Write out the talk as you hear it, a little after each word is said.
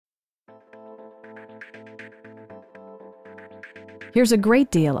Here's a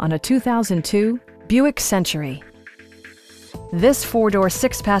great deal on a 2002 Buick Century. This four-door,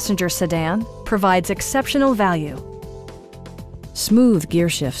 six-passenger sedan provides exceptional value. Smooth gear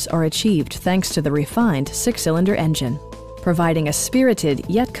shifts are achieved thanks to the refined six-cylinder engine, providing a spirited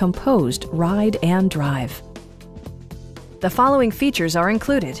yet composed ride and drive. The following features are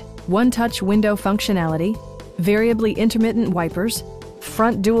included: one-touch window functionality, variably intermittent wipers,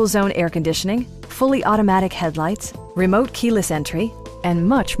 front dual-zone air conditioning, fully automatic headlights, remote keyless entry, and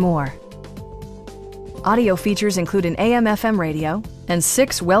much more. Audio features include an AM/FM radio and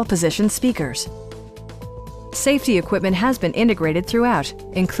 6 well-positioned speakers. Safety equipment has been integrated throughout,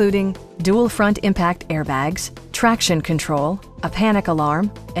 including dual front impact airbags, traction control, a panic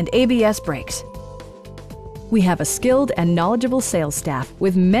alarm, and ABS brakes. We have a skilled and knowledgeable sales staff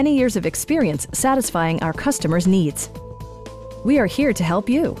with many years of experience satisfying our customers' needs. We are here to help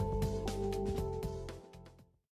you.